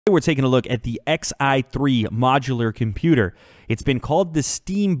We're taking a look at the Xi3 modular computer. It's been called the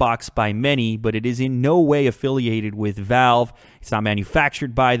Steam Box by many, but it is in no way affiliated with Valve. It's not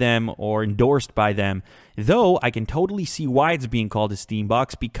manufactured by them or endorsed by them, though I can totally see why it's being called a Steam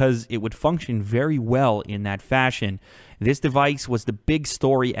Box because it would function very well in that fashion. This device was the big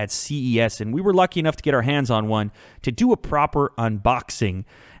story at CES, and we were lucky enough to get our hands on one to do a proper unboxing.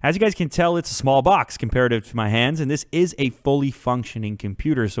 As you guys can tell, it's a small box comparative to my hands, and this is a fully functioning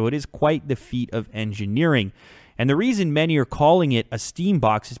computer, so it is quite the feat of engineering. And the reason many are calling it a Steam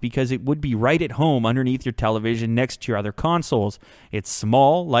Box is because it would be right at home underneath your television next to your other consoles. It's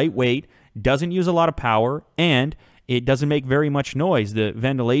small, lightweight, doesn't use a lot of power, and it doesn't make very much noise. The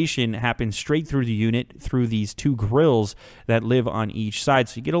ventilation happens straight through the unit through these two grills that live on each side,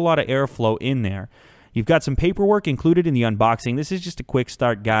 so you get a lot of airflow in there. You've got some paperwork included in the unboxing. This is just a quick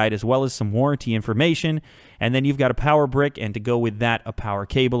start guide as well as some warranty information. And then you've got a power brick, and to go with that, a power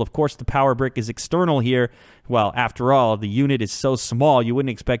cable. Of course, the power brick is external here. Well, after all, the unit is so small, you wouldn't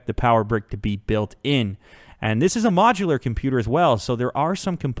expect the power brick to be built in. And this is a modular computer as well, so there are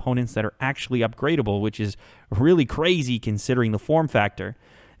some components that are actually upgradable, which is really crazy considering the form factor.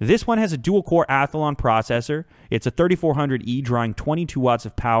 This one has a dual-core Athlon processor. It's a 3400E drawing 22 watts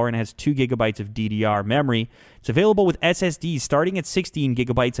of power and has 2 gigabytes of DDR memory. It's available with SSDs starting at 16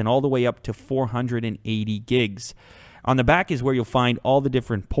 gigabytes and all the way up to 480 gigs. On the back is where you'll find all the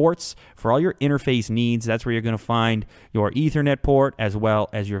different ports for all your interface needs. That's where you're going to find your Ethernet port as well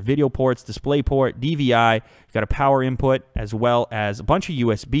as your video ports, display port, DVI. You've got a power input as well as a bunch of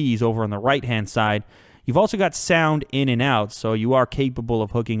USBs over on the right-hand side. You've also got sound in and out, so you are capable of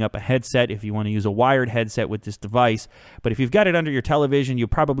hooking up a headset if you want to use a wired headset with this device. But if you've got it under your television, you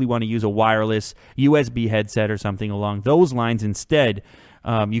probably want to use a wireless USB headset or something along those lines instead.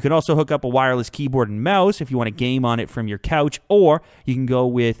 You can also hook up a wireless keyboard and mouse if you want to game on it from your couch, or you can go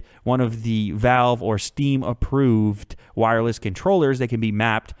with one of the Valve or Steam approved wireless controllers that can be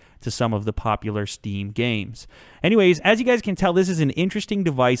mapped to some of the popular Steam games. Anyways, as you guys can tell, this is an interesting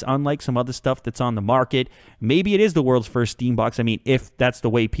device, unlike some other stuff that's on the market. Maybe it is the world's first Steam Box. I mean, if that's the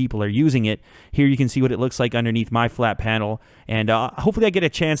way people are using it. Here you can see what it looks like underneath my flat panel, and hopefully I get a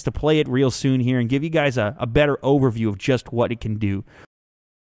chance to play it real soon here and give you guys a better overview of just what it can do.